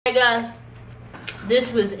Hey guys,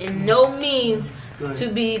 this was in no means to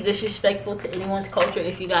be disrespectful to anyone's culture.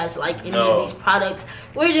 If you guys like any of these products,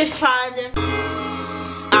 we're just trying them.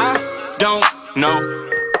 I don't know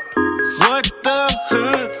what the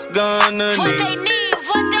hood's gonna need,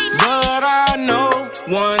 but I know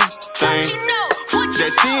one thing,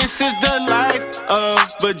 that this is the life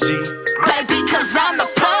of a G. Baby, cause I'm the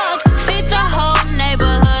plug, feed the whole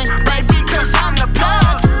neighborhood. Baby, cause I'm the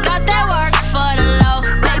plug, got that work for the low.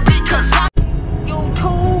 Baby, cause I'm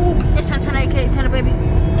YouTube. It's 10:10 10 baby.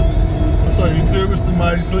 What's up, YouTube? It's the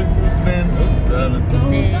Mighty Slick. What's the name?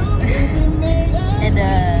 And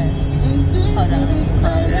hold on, let me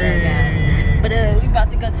close it, guys. But we about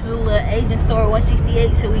to go to the little Asian store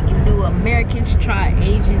 168 so we can do Americans try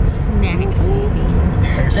Asian snacks.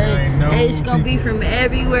 It's gonna be from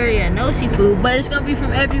everywhere. Yeah, no seafood, but it's gonna be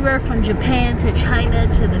from everywhere, from Japan to China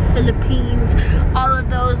to the Philippines, all of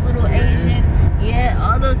those little Asian,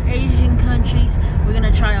 all those Asian countries. We're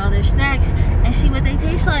gonna try all their snacks and see what they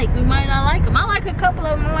taste like. We might not like them. I like a couple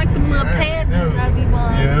of them. I like them little pandas I be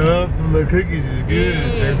buying. Yeah, the little cookies is good.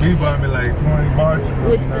 Yeah. They bought me like 20 bucks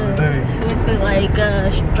with the like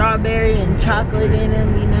strawberry and chocolate in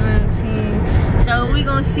them, you know what I'm saying? So we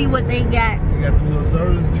gonna see what they got. We got the little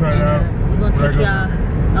sodas to try it out. We're gonna take y'all.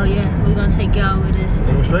 Oh yeah, we're gonna take y'all with us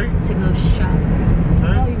go straight to go shopping.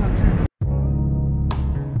 Huh? Oh, you gonna turn?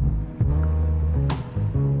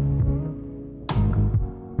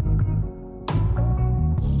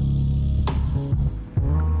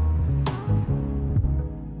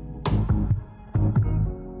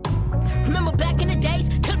 remember back in the days,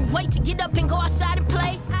 couldn't wait to get up and go outside and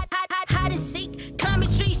play. Hide and seek, climbing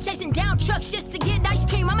trees, chasing down trucks just to get ice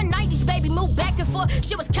cream. I'm a 90s baby, move back and forth.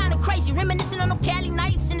 Shit was kinda crazy, reminiscing on them Cali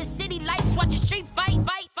nights in the city lights, watching street fight.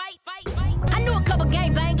 I knew a couple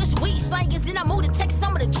gang bangers, weed slangers, and I moved to Texas,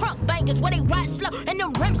 some of the truck bangers where they ride slow and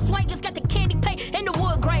them rim swingers got the candy paint and the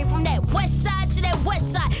wood grain from that west side to that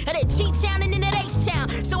west side of that G-town and then that H-town.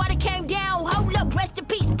 So I done came down, hold up, rest in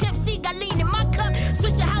peace, Pimp C got lean in my cup.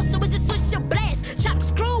 Switch your house, so it's a switch your blast. Chop the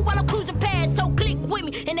screw while I'm cruising past, so click with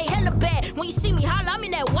me and they hella bad. When you see me holler, I'm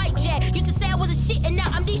in that white jack. Used to say I was a shit and now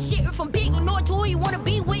I'm this shit from big north to who you wanna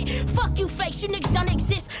be with. Fuck you fakes, you niggas don't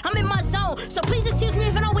exist. I'm in my zone, so please excuse me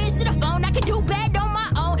if I don't answer the phone. I can do bad on my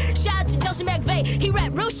own. Shout out to Joseph McVeigh, he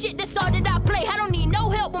rap real shit, that's all that I play. I don't need no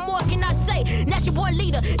help, what more can I say? Natural born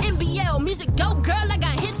leader, NBL, music dope girl, I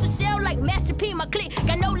got hits to sell like Master P, my clique.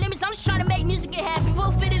 Got no limits, I'm just trying to make music get happy.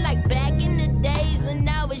 People fit it like back in the days when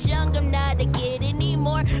I was young, I'm not a kid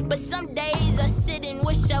anymore. But some days I sit and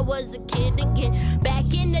wish I was a kid again.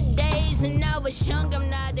 Back in the days when I was young, I'm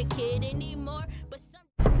not a kid anymore. But some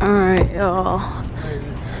Alright, y'all.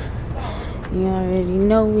 You already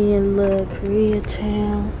know we in Little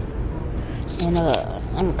Koreatown. And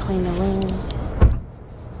I'm gonna clean the room.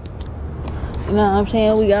 You know what I'm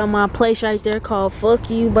saying? We got my place right there called Fuck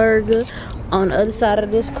You Burger on the other side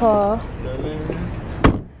of this car.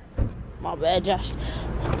 My bad, Josh.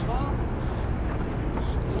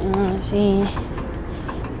 You know what I'm saying?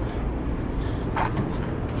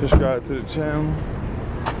 Subscribe to the channel.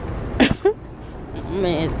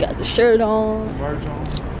 Man's got the shirt on. Merch on.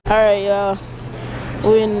 Alright, y'all.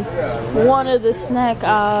 We're in one of the snack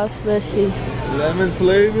aisles. Let's see. Lemon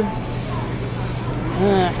flavor.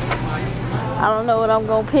 I don't know what I'm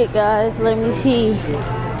gonna pick, guys. Let me see.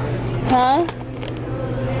 Huh?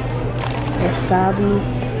 Wasabi.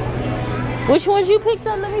 Which ones you picked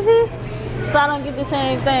up? Let me see. So I don't get the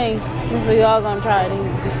same thing. So y'all gonna try it.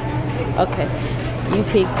 Okay. You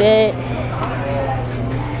picked that.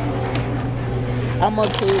 I'm gonna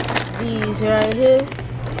pick these right here.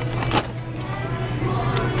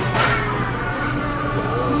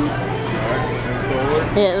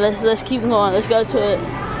 Yeah, let's keep going. Let's go to it.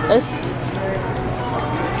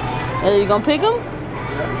 Are you gonna pick them? Yeah.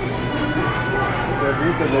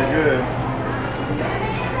 These said they're good.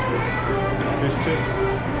 Fish chips.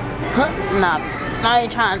 Huh? Nah, I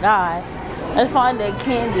ain't trying to die. Let's find that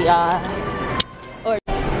candy eye. Or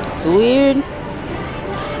weird.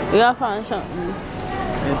 We gotta find something.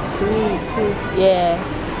 It's sweet too. Yeah.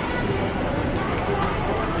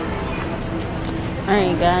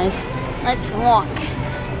 Alright, guys. Let's walk.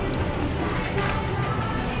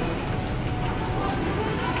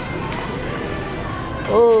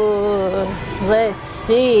 Oh, let's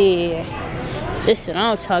see. This is what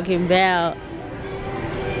I'm talking about.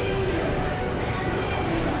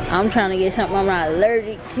 I'm trying to get something I'm not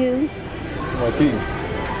allergic to. Like these.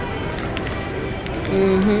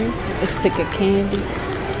 Let's pick a candy.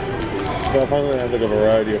 But I probably have like a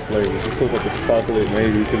variety of flavors. This looks like a chocolate,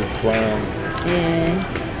 maybe to the brown.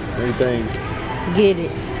 Yeah. Anything. Get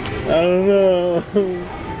it. I don't know.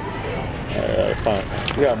 Fine.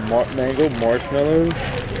 We got mango marshmallows.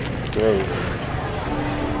 Gross.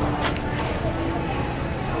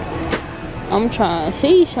 I'm trying to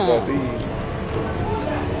see Got something. these.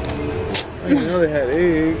 I didn't know they had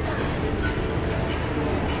eggs.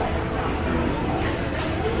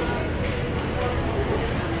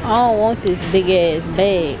 I don't want this big ass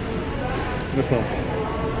bag. This one.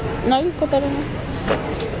 No, you put that in there.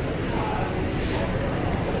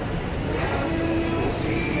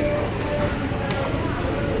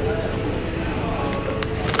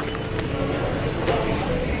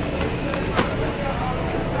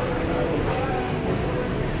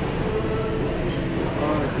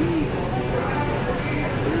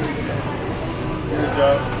 Good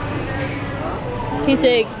job. He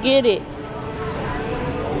said, get it.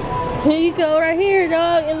 Here you go, right here,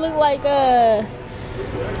 dog. It look like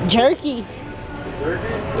jerky.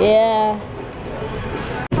 Jerky? Yeah.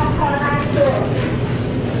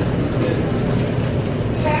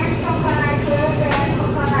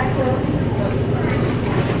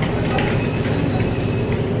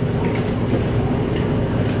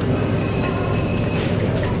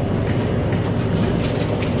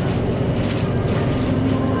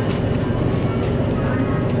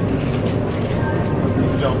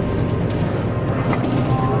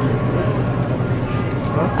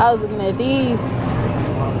 I was looking at these.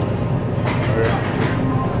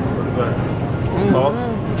 I'm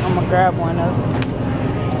gonna grab one of them.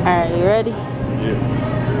 Alright, you ready? Yeah.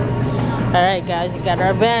 Alright guys, we got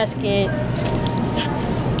our basket.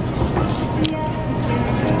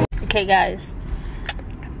 Okay guys,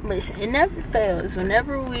 listen, it never fails.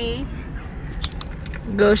 Whenever we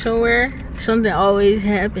go somewhere, something always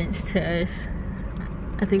happens to us.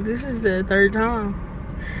 I think this is the third time.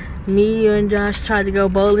 Me, you, and Josh tried to go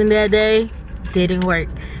bowling that day. Didn't work.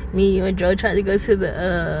 Me, you, and Joe tried to go to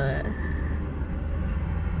the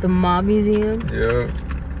mob museum. Yeah.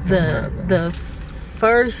 The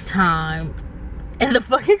first time, and the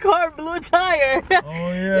fucking car blew a tire.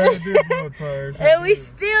 Oh yeah, it did blow a tire. And we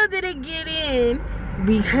still didn't get in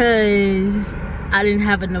because I didn't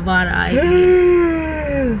have a Nevada ID.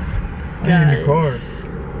 I need a car.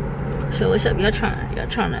 So what's up? Y'all trying to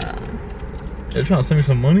They're trying to send me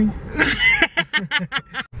some money?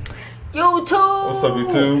 YouTube! What's up,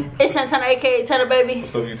 YouTube? It's Santana, aka Tanner Baby.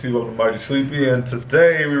 What's up, YouTube? I'm the Mighty Sleepy, and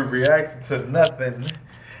today we're reacting to nothing.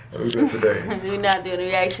 What are we doing today? We're not doing a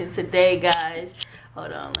reaction today, guys.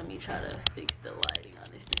 Hold on, let me try to fix the lighting on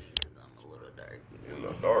this thing because I'm a little dark. It's a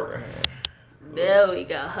little dark right here. There we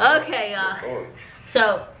go. Okay, y'all.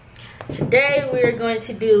 So, today we're going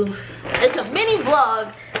to do, it's a mini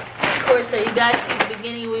vlog. Of course, so you guys see the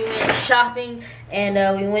beginning, we went shopping and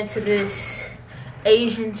we went to this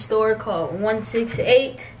Asian store called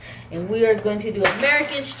 168, and we are going to do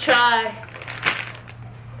Americans Try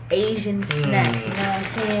Asian Snacks, you know what I'm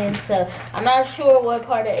saying? So I'm not sure what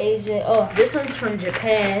part of Asia. Oh, this one's from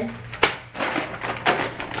Japan.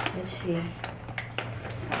 Let's see.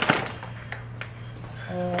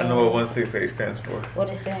 I know what 168 stands for. What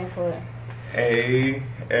is it standing for? AFH.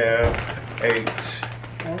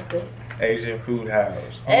 Okay. Asian Food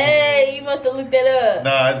House. Hey, you must have looked that up.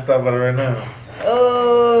 Nah, I just thought about it right now.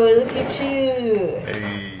 Oh, look at you.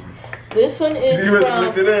 Hey. This one is You really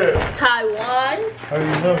looked from it up. Taiwan. How do you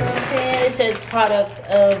know? You know what I'm saying? It says product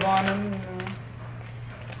of on them. You know.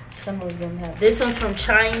 Some of them have. This one's from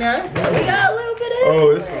China, so we got a little bit of.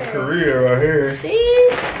 Oh, this from Korea right here. See?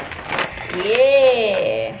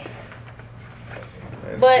 Yeah.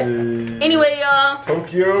 Let's But see. anyway, y'all.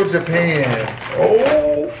 Tokyo, Japan.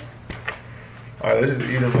 Oh. Alright, let's just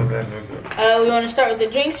eat them and then We want to start with the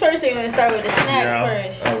drinks first, or you want to start with the snack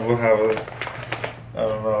first? We'll have a. I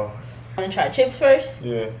don't know. Want to try chips first?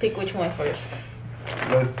 Yeah. Pick which one first.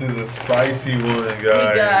 Let's do the spicy one, guys.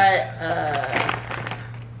 We got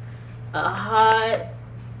a hot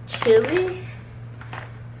chili.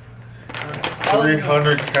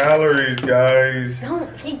 300 calories, guys. Don't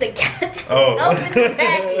eat the cat. Oh. Open the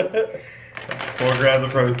package. 4 grams of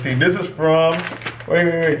protein. This is from,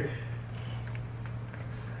 wait.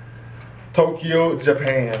 Tokyo,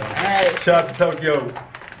 Japan. Alright. Shout out to Tokyo.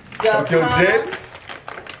 Tokyo Jets.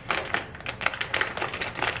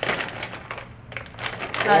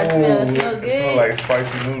 How it smell? It smell good? It smells like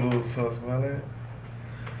spicy noodles. So smell it.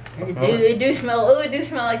 It do smell. Oh, it do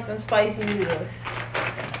smell like some spicy noodles.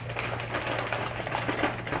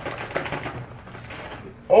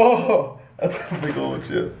 Oh, that's a big old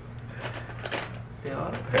chip.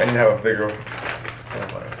 Yeah. And you have a bigger one.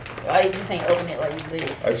 Why you just ain't open it like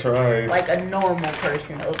this? I tried. Like a normal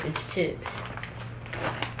person opens chips.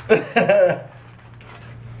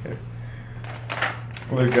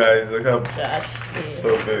 Look, guys, look how Josh, it's yeah.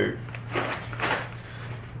 so big.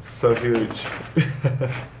 So huge.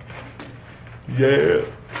 Yeah.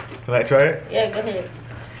 Can I try it? Yeah, go ahead.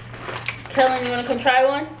 Kellen, you wanna come try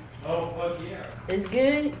one? Oh, fuck yeah. It's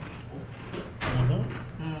good.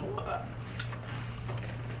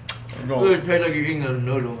 It tastes like you're eating a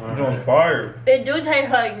noodle. I'm on fire. It do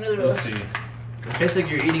taste like noodles. Let's see. It tastes like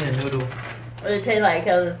you're eating a noodle. What does it taste like,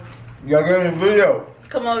 Kellen? Y'all got any video?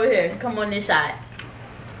 Come over here. Come on this side.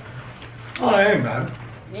 Oh, I ain't bad.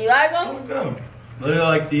 You like them? Good. They're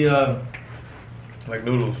like the, Like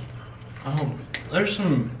noodles. there's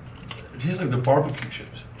some, it tastes like the barbecue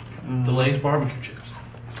chips. The Lay's barbecue chips.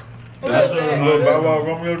 That's what good. Little Bow Wow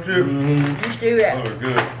Romeo chips. Let's do that. Those are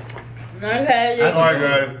good. Okay, this Alright,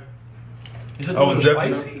 guys. You said I those was were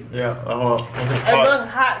definitely. spicy? Yeah, I love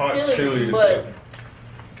hot chili, but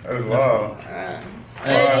That is wild.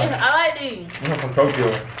 I like these. I'm from Tokyo.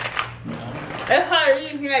 It's hard to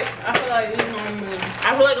eat. Like, I feel like these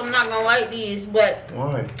I feel like I'm not gonna like these, but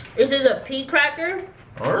Why? this is a pea cracker,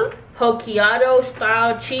 Alright. Hokkaido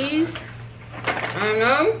style cheese. I don't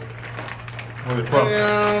know. Where's it from?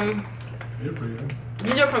 And, They're pretty good.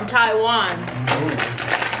 these are from Taiwan.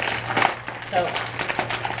 So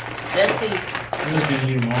let's see. I'm just gonna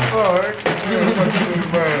eat them all.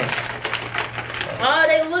 Alright. Oh,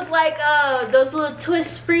 they look like those little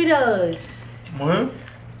twist Fritos. What?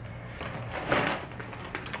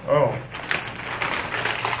 Oh.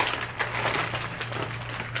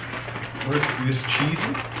 What, is this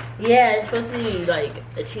cheesy? Yeah, it's supposed to be like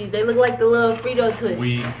a cheese. They look like the little Frito twists.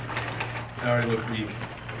 Weak. They already look weak.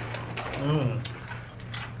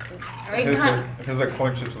 It feels like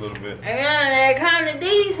corn chips a little bit. Yeah, they're kind of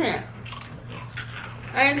decent.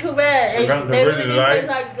 Ain't too bad. They really do taste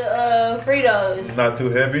like the Fritos. Not too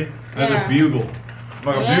heavy. That's Yeah. a bugle.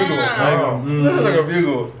 Like a Yeah. bugle. Oh, that's like a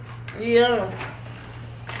bugle. Yeah.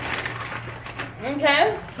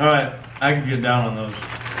 Okay. Alright, I can get down on those.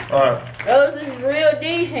 Alright. Those is real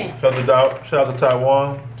decent. Shout out to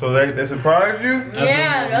Taiwan. So they surprised you?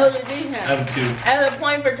 Yeah, those are decent. I have two. As a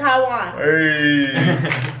point for Taiwan. Hey.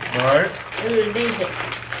 Alright. Those are decent.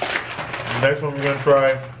 Next one we're gonna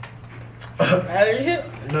try. That is it.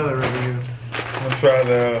 No, they're really good. I'm gonna try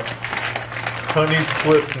the honey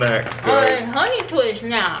twist snacks. Oh, guys. and honey twist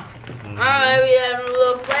now. Alright, we have a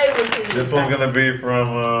little flavor to these. This one's gonna be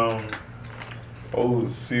from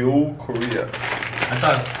Seoul, Korea. I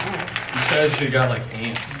thought you said she got like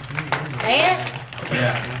ants. And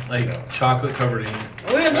Yeah, like chocolate covered ants.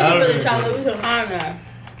 we're looking for the chocolate. We can find that.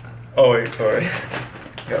 Oh wait, sorry.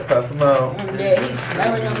 Gotta pass them out. And yeah, he's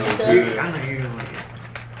smelling them and stuff. Yeah. I know you're gonna like it.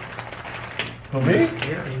 For me?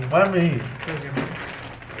 Why me?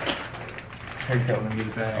 Hey, Kelvin, get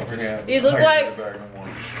it back. These look like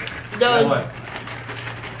those What?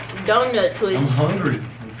 donut I'm twists. hungry.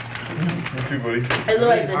 What you, buddy? They look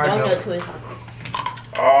like the donut twist.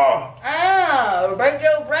 Oh, Oh, break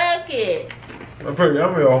your bracket. that's pretty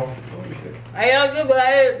yummy, y'all. Hey, y'all good,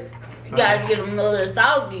 but you gotta get them a little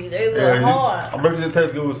salty. They look I hard. bet you it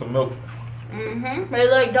tastes good with some milk. Mm-hmm. They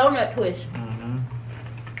look like donut twists.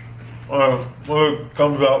 Well, it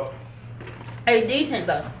comes out. Hey, decent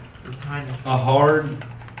though. A hard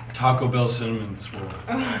Taco Bell cinnamon swirl.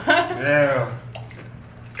 Yeah.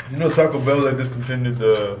 You know Taco Bell, they discontinued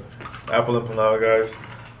the apple empanada, guys.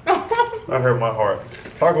 That hurt my heart.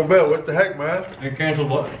 Taco Bell, what the heck, man? They canceled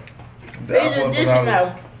what? The These apple are decent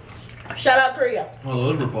empanadas. though. Shout out Korea. Well,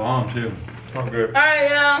 those were bomb too. I'm good.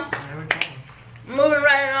 Alright, y'all. Moving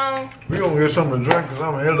right along. We gonna get something to drink because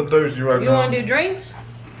I'm hella thirsty right You now. wanna do drinks?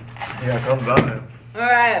 Yeah, come down there.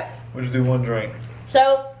 Alright. We'll just do one drink.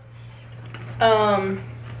 So,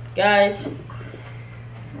 guys,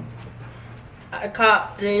 I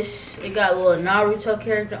caught this. It got a little Naruto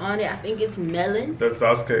character on it. I think it's melon. That's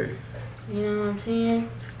Sasuke. You know what I'm saying?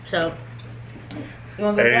 So, you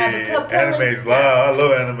wanna go grab a Hey, cup? Kellen? anime's live. I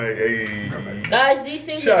love anime. Hey. Guys, these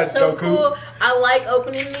things Shout are out so Goku. cool. I like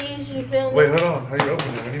opening these. You feel me? Wait, hold on. How you open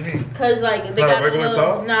it? What do you mean? Cause like they not a got a regular little,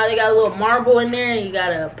 top? nah, they got a little marble in there, and you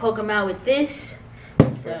gotta poke them out with this.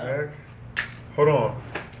 What the So, heck? Hold on.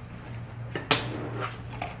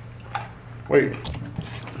 Wait.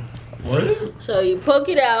 What? so you poke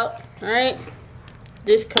it out, right?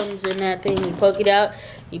 This comes in that thing. You poke it out.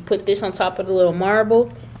 You put this on top of the little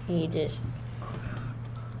marble, and you just.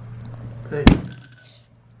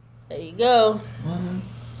 There you go.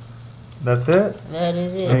 That's it? That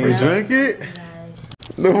is it. And we Nice. drink it?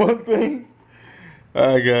 Nice. The one thing?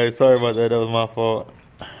 Alright, guys. Sorry about that. That was my fault.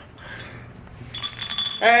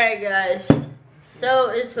 Alright, guys.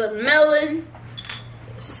 So it's a melon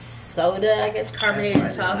soda, I guess,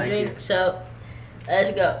 carbonated soft drink. So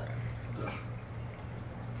let's go.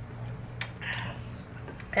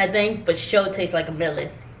 That thing for sure tastes like a melon.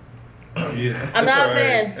 Yes. I'm not a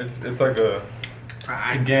alright. fan. It's like a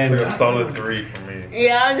Again, like a solid 3 for me.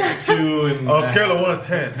 Yeah, I'm not. 2 and On a scale of 1 to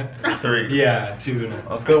 10, 3. Yeah, 2 and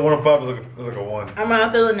On a scale of 1 to 5, it's like a 1. I'm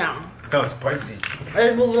not feeling now. It's kind of spicy.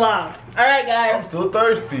 Let's move along. All right, I'm guys. still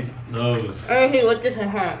thirsty. those. Let me see what this is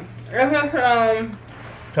from. This is from.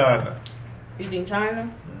 China. You think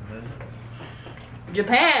China?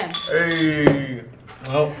 Japan. Hey.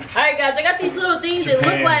 Well, All right, guys. I got these little things that look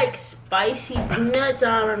Japan. like spicy peanuts.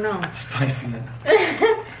 I don't know. spicy nuts.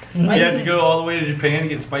 Spicy. You have to go all the way to Japan to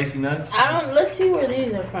get spicy nuts? I don't. Let's see where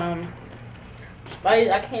these are from.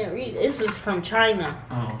 Spicy. I can't read. This is from China.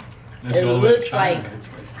 Oh. It looks like It's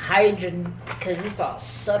spicy. hydrogen because it's all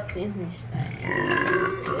sucked in this thing.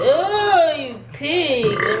 Oh, you pig!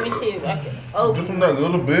 Let me see if I can Just open. from that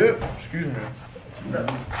little bit. Excuse me.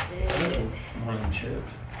 More than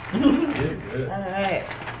chips. They're good. All right.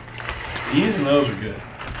 These and those are good.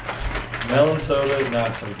 Melon soda is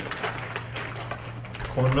not so good.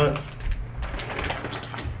 Corn nuts.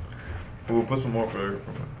 We'll put some more flavor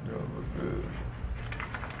from it. Yeah, look good.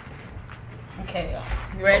 Okay, y'all.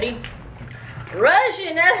 You ready?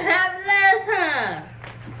 Russian. That happened last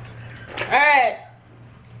time. All right.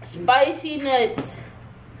 Spicy nuts,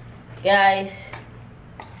 guys.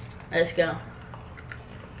 Let's go.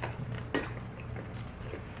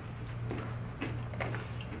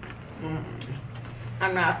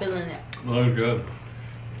 I'm not feeling it. Those are good.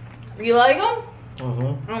 You like them?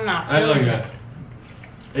 Mm-hmm. I'm not I feeling like it.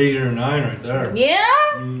 a 8 or 9 right there. Yeah?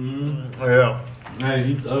 Mm-hmm. Yeah. I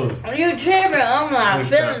eat those. Are you tripping? I'm not He's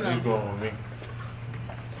feeling He's them. going with me.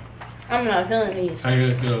 I'm not feeling these. I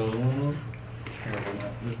gotta go.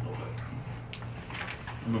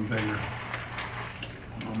 I'm a banger.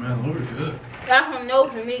 Oh man, those are good. That's a no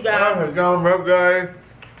for me, guys. Alright, gone, rub guy.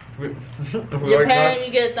 If we like Japan, nuts.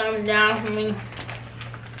 you get a thumbs down for me.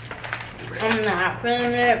 I'm not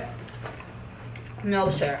feeling it. No,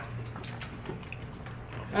 sir.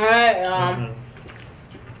 Alright,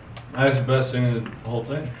 That's the best thing in the whole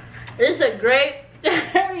thing. this is a grape.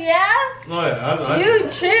 Yeah? Oh yeah, You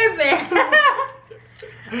tripping.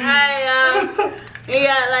 You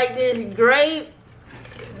got like this grape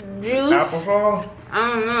juice. Applesauce? I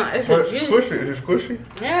don't know. It's What? a juice. Squishy? Is it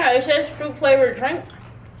squishy? Yeah, it says fruit flavored drink.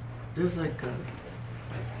 There's like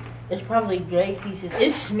It's probably grape pieces.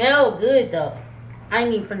 It smells good though. I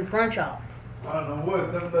need from the front y'all. I don't know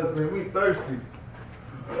what. That does make me thirsty.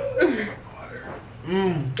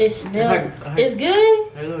 It smells. like- It's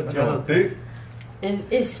good. a little That's jello. thick. It You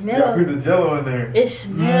gotta smells. put the jello in there. It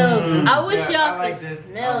smells. I wish Yeah, y'all I like could this.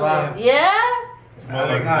 smell I it. like it. Yeah? Smell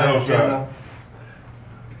like how a it's jello jello. shot.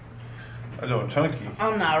 That's all chunky.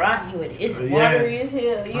 I'm not rocking with it. It's Yes. watery as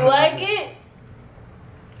hell. You like it?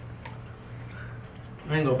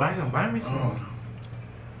 I ain't go back and buy me some.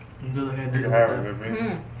 You do like I You did can with have that. it, baby.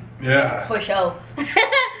 Mm, Yeah. for sure.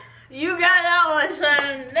 You got that one,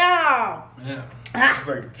 son. No. Yeah. It's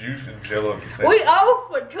like juice and jello at the same We time. 0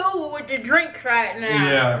 for 2 with the drinks right now.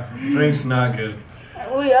 Yeah. Drink's not good.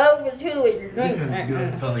 We 0 for 2 with the drinks Yeah, right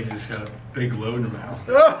good. now. Felt like you just got a big load in your mouth.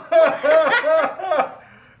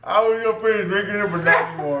 I was gonna finish drinking it, but not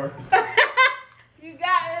anymore. You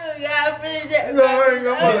gotta finish that. No, I ain't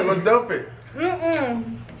gonna go dump it.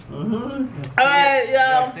 Mm-mm. Mm-hmm. Alright,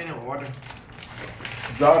 Yeah, y'all. stay in water.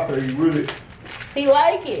 Doctor, you really? He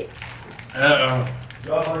like it. Uh-oh.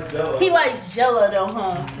 Y'all like jello? He likes Jello though,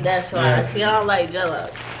 huh? That's why. Yeah. See, I don't like Jello.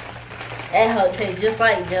 That hoe tastes just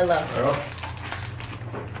like Jello. Yeah.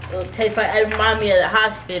 It tastes like, it remind me of the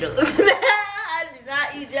hospital. I did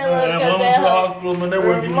not eat Jello Man, because when that I went to the hoe hospital, man, they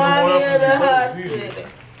wouldn't give me no remind more me of the up and hospital.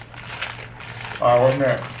 Alright, what's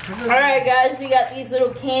next? Alright guys, we got these little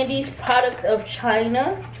candies, product of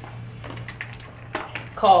China,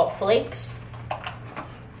 called Flakes.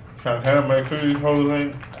 Trying to have make sure these hoes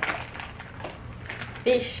ain't.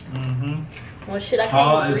 Fish. Mm-hmm. Well shit, I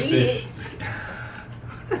Haw can't is read fish.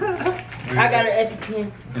 it. I got an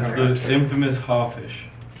EpiPen. It's the infamous haw fish.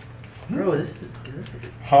 Bro, this is good.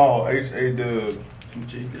 Hall, H-A-W.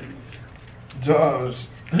 Josh.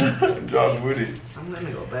 Josh with it. I'm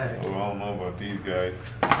gonna go back. Oh, I don't know about these guys.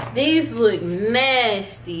 These look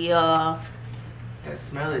nasty, y'all. Yeah,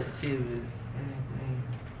 smell it, see if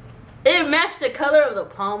It matched the color of the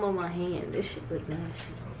palm of my hand. This shit look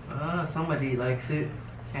nasty. somebody likes it.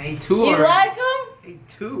 I ate 2 You already. like them? I ate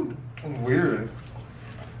 2. Weird.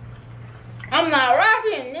 I'm not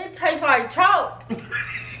rocking. It tastes like chalk.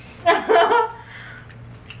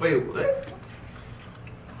 Wait, what?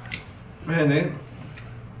 Man, they.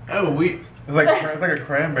 Oh, we. It's like a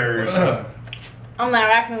cranberry. Or something. I'm not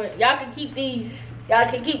rocking with. Y'all can keep these. Y'all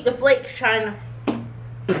can keep the flakes, China.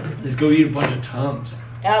 Just go eat a bunch of Tums.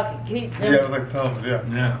 Y'all can keep them. Yeah, it was like Tums, yeah.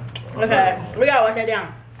 Yeah. Okay, we gotta watch that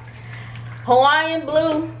down. Hawaiian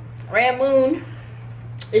Blue, Red Moon.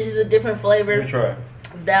 This is a different flavor. Let me try it.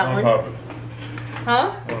 That I one. want to pop it.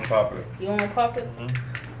 Huh? I want to pop it. You wanna pop it?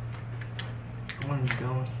 One's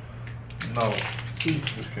going. No. See.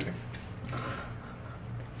 Just kidding.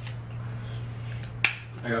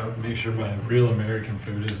 I gotta make sure my real American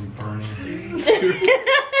food isn't burning.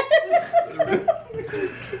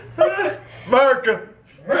 America!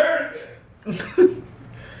 It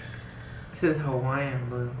says Hawaiian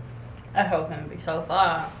Blue. That hoe gonna be so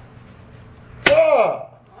far. Ah!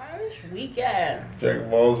 Weak ass. Dragon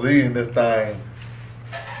Ball Z in this thing.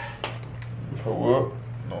 For what?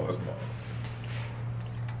 No, that's not.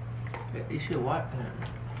 You should watch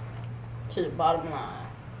To the bottom line.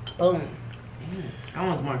 Boom. that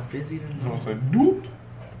one's more fizzy than I'm gonna say, doop.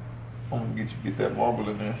 I'm gonna get that marble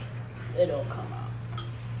in there. It don't come out.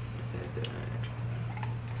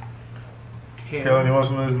 Kellen, you want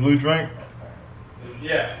some of this blue drink?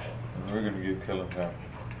 Yeah. We're gonna get Kellen now.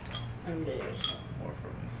 And this. More for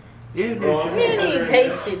me. Yeah, dude. Well, I'm We didn't even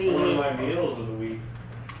taste it one of yet. my meals of the week.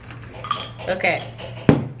 Okay.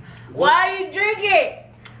 Why you drink it?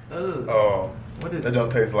 Oh, What is that don't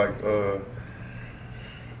taste like a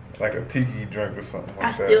tiki drink or something like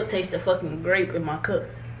I that. still taste the fucking grape in my cup.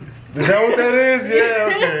 Is that what that is?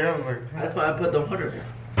 Yeah, okay. I was like, That's why I put the water.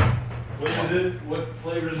 What is it? What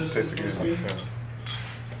flavor is this? taste supposed again. to be?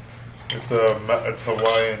 It's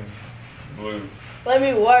Hawaiian blue. Let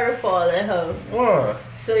me waterfall that hoe. What?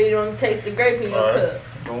 So you don't taste the grape in your All right. cup.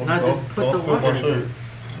 Don't, No, don't, just put don't the spill water my in shirt.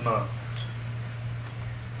 No.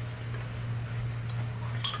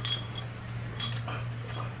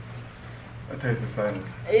 That tastes the same.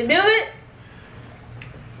 You do it?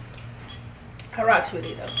 I rocks with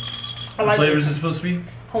it though. I What like flavor is it. this supposed to be?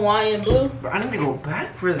 Hawaiian blue. Bro, I need to go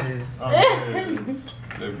back for this. Oh, yeah.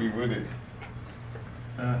 Let me with it.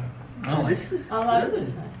 I don't like. This is I like good.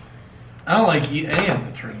 this. I don't like eat any of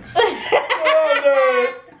the drinks.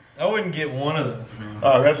 Oh, I wouldn't get one of those. no.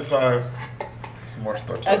 Oh, I got to try some more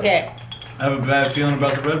stuff. Okay. I have a bad feeling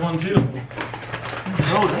about the red one too.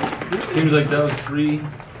 Oh, that's good. Seems like that was 3.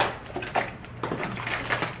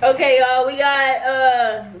 Okay, y'all. We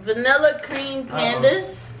got vanilla cream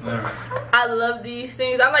pandas. There. I love these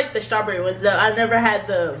things. I like the strawberry ones though. I never had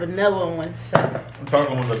the vanilla ones. So. I'm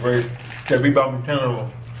talking with a great. Yeah, we bought me 10 of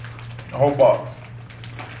them. A whole box.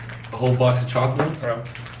 A whole box of chocolates. Yeah.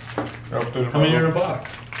 How many are in a box?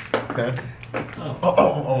 10. Oh.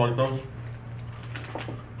 Oh my gosh.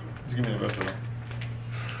 Just give me the rest of them.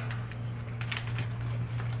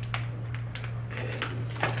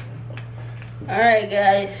 All right,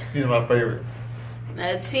 guys. These are my favorite.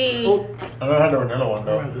 Let's see. Oh. I don't have the vanilla one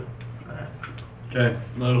though. Okay,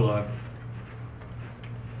 not a lot.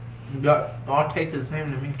 Y'all all taste the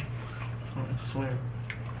same to me. I swear.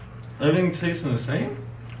 Everything tasting the same?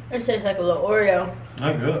 It tastes like a little Oreo.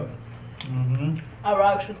 Not good. Mm-hmm. I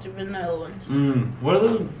rocks with the vanilla ones. What are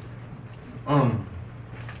the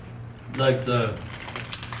like the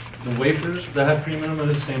wafers that have cream in them? Are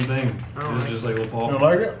the same thing. Oh, It's just like a You ball. don't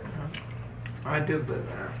like it? I do, but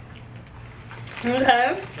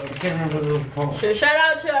Okay. I can't remember what those are called. So shout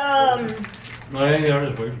out to No, I think they are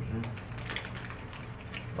just wafers.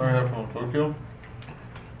 I have from Tokyo.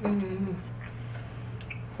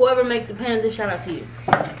 whoever make the panda. Shout out to you.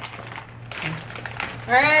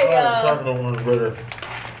 All right, The y'all. chocolate one is better.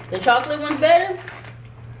 The chocolate one's better.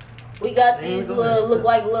 We got They these was little on look this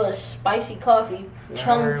like little spicy coffee.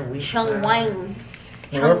 Flour, wheat Chung flour. Wang.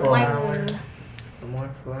 Where Chung from? Wang. some more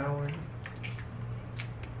flour.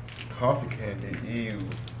 Coffee candy. Ew.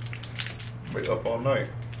 Wait up all night.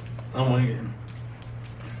 I'm waiting.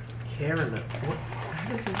 Caramel. What? How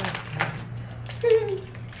does this have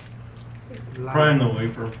Probably no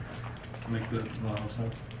wafer. Make the loud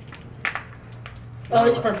sound. Oh,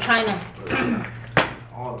 it's from China.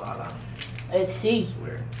 all Lala. Let's see. I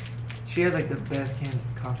swear. She has like the best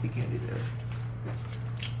coffee candy there.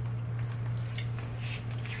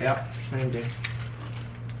 Yep, same thing.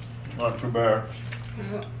 Not too bad.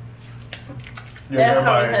 That Yeah, hoe never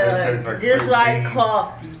mind. had It tastes like just straight like bean.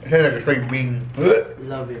 coffee. It tastes like a straight bean.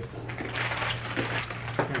 Love it.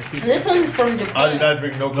 This one's from I did Japan. not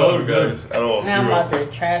drink no Oh, coffee, good. guys, at all. Now I'm Zero. about to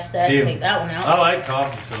trash that. See, Take that one I out. like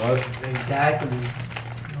coffee, so Exactly.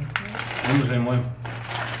 I'm the same way.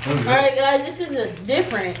 All right, guys. This is a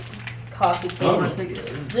different coffee Oh. candy.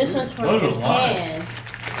 This one's from Those are live. Japan.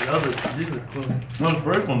 These are cool. Those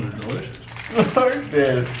first ones are delicious.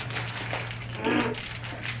 Dead.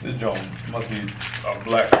 This joint must be a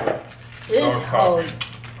black. This Dark whole coffee.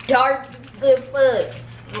 dark the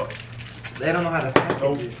fuck. They don't know how to package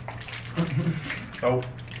Nope. it. Nope.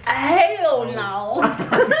 Hell no.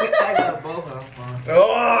 I got both of them.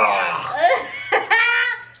 Oh!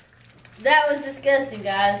 That was disgusting,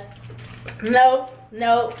 guys. No,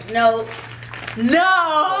 no, no,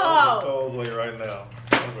 no, Those way right now.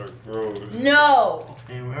 Those are gross. no.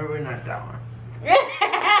 And we're not that one.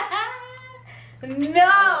 No. The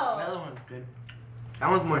other one's good. That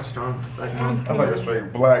one's more strong. Like, That's like a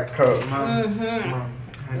straight black cup.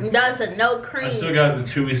 Mm-hmm. That's a no cream. I still got the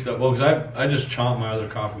chewy stuff. Well, cause I just chomped my other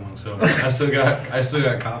coffee one, so I still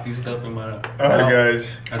got coffee stuff in my. Alright, guys.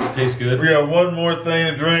 That tastes good. We got one more thing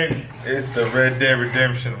to drink. It's the Red Dead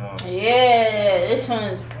Redemption one. Yeah, this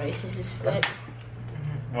one's racist as fuck.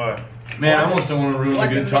 What? Man, I almost don't want to ruin the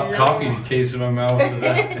good Watermelon. coffee taste in my mouth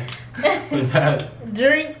with that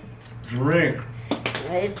Drink. drink.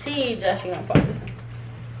 Let's see, Josh, you gonna pop this one.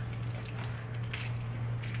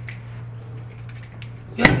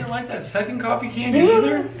 You guys didn't like that second coffee candy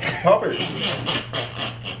either? Pop it.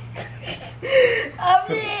 I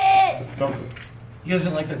mean, Dump it. You guys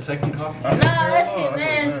didn't like that second coffee no, candy? that shit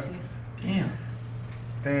nasty. Damn.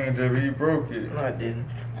 Dang, JB, you broke it. No, I didn't.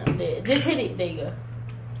 I'm dead. Just hit it. There you go.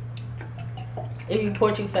 If you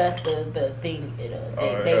pour too fast, the thing,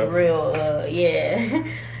 Oh, they yeah. real, yeah.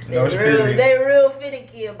 No, it's real, finicky. they real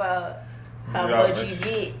finicky about how Yeah, much but- you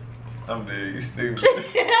get. I'm dead. You stupid.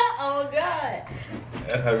 Oh God.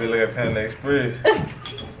 That's how we look at Panda Express.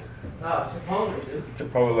 Oh, Chipotle, dude.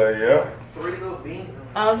 Chipotle, yeah. 3 little beans.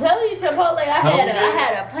 I'm telling you, Chipotle, I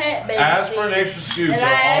had a plant-based. Ask for an shit. extra scoop. And I'll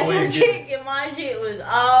I asked for always get. chicken. My shit was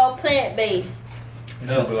all plant-based.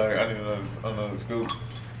 I'll be like, I need another scoop.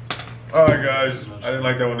 Alright, guys. I didn't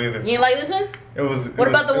like that one either. You didn't like this one? It was. What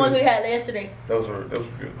about the ones we had yesterday? Those were good.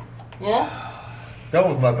 Yeah? That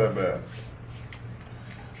one's not that bad.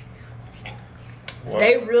 What?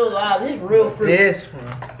 They real loud. This real fruit. This one.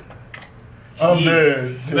 I'm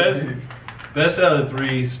Jeez. dead. Best out of the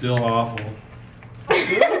 3, still awful.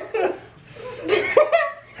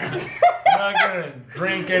 I'm not gonna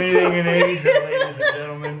drink anything in Asia, ladies and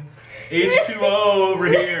gentlemen. H2O over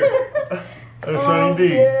here. That's Sunny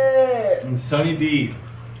D. Yeah. And Sunny D.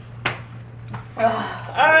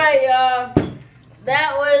 Alright, y'all.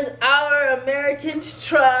 That was our Americans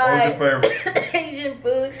Try What was your favorite? Asian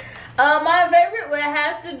food. My favorite would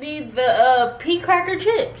have to be the pea cracker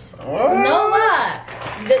chips. What? No lie.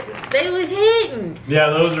 They was hidden. Yeah,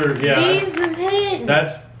 those are, These was hidden.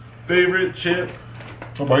 That's favorite chip.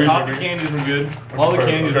 What about you, Coffee JB? candies were good. All the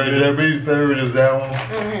candies were Okay, good. JB's favorite is that one.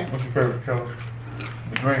 Mhm. What's your favorite color?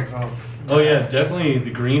 The green color. Oh yeah, definitely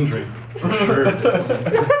the green drink. For sure.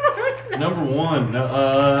 Number 1.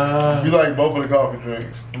 You like both of the coffee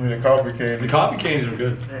drinks? I mean, the coffee candy. The coffee candies are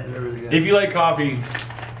good. Yeah, they're really good. If you like coffee,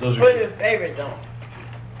 those are What's good. your favorite though?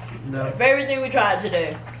 No. Favorite thing we tried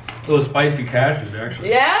today? Those spicy cashews, actually.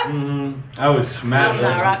 Yeah? I would smash I'm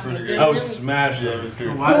not those. rocking with I would them. smash Yeah, those. me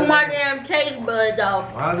too. Why Pull do my they- damn taste buds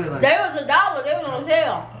off. Why are they like? They was $1. They was on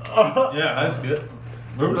sale. Yeah, that's good.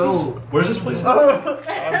 Where was No. this? Where's this place? I'm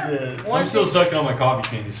dead. I'm still sucking on my coffee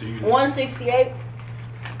candy, so you can. 168.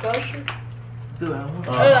 Go shoot. Dude, I want.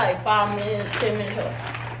 They're like 5 minutes, 10 minutes.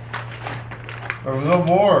 There was no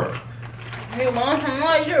more. Hey, Mom, come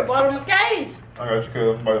on, you're bottom of the case. I got you,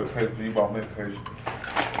 cuz I'm about to pay for you. Bought me a case.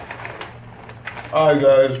 Alright,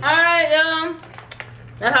 guys. Alright,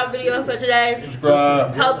 that's our video for today.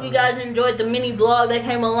 Subscribe. Hope you guys enjoyed the mini vlog that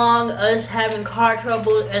came along. Us having car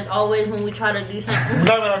trouble as always when we try to do something.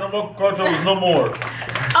 No more car troubles, no more.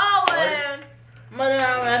 Always.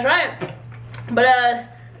 That's right. But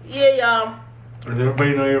yeah, y'all. Does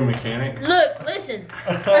everybody know you're a mechanic? Look, listen.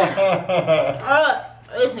 Alright,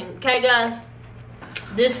 listen, okay, guys.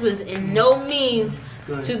 This was in no means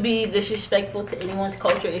to be disrespectful to anyone's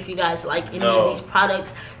culture. If you guys like any No. of these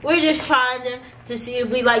products, we're just trying them to see if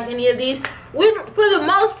we like any of these. We, for the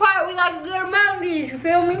most part, we like a good amount of these. You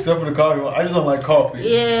feel me? Except for the coffee one. I just don't like coffee.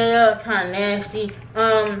 Yeah, kind of nasty.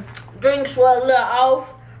 Drinks were a little off,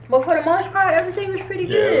 but for the most part, everything was pretty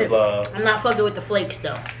Yeah, it good. was I'm not fucking with the flakes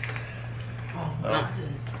though. No.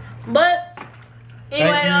 But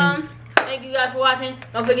anyway, Thank you. thank you guys for watching.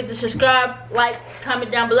 Don't forget to subscribe, like,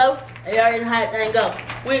 comment down below. And you already know how that thing go.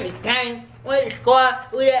 We in the gang, we in the squad,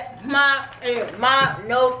 we that mob,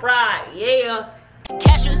 no fry, yeah.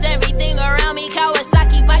 Cash was everything around me.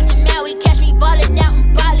 Kawasaki bikes and Maui. Catch me ballin' out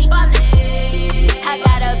in Bali. I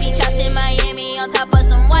got a beach house in Miami on top of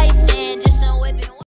some white sand. Just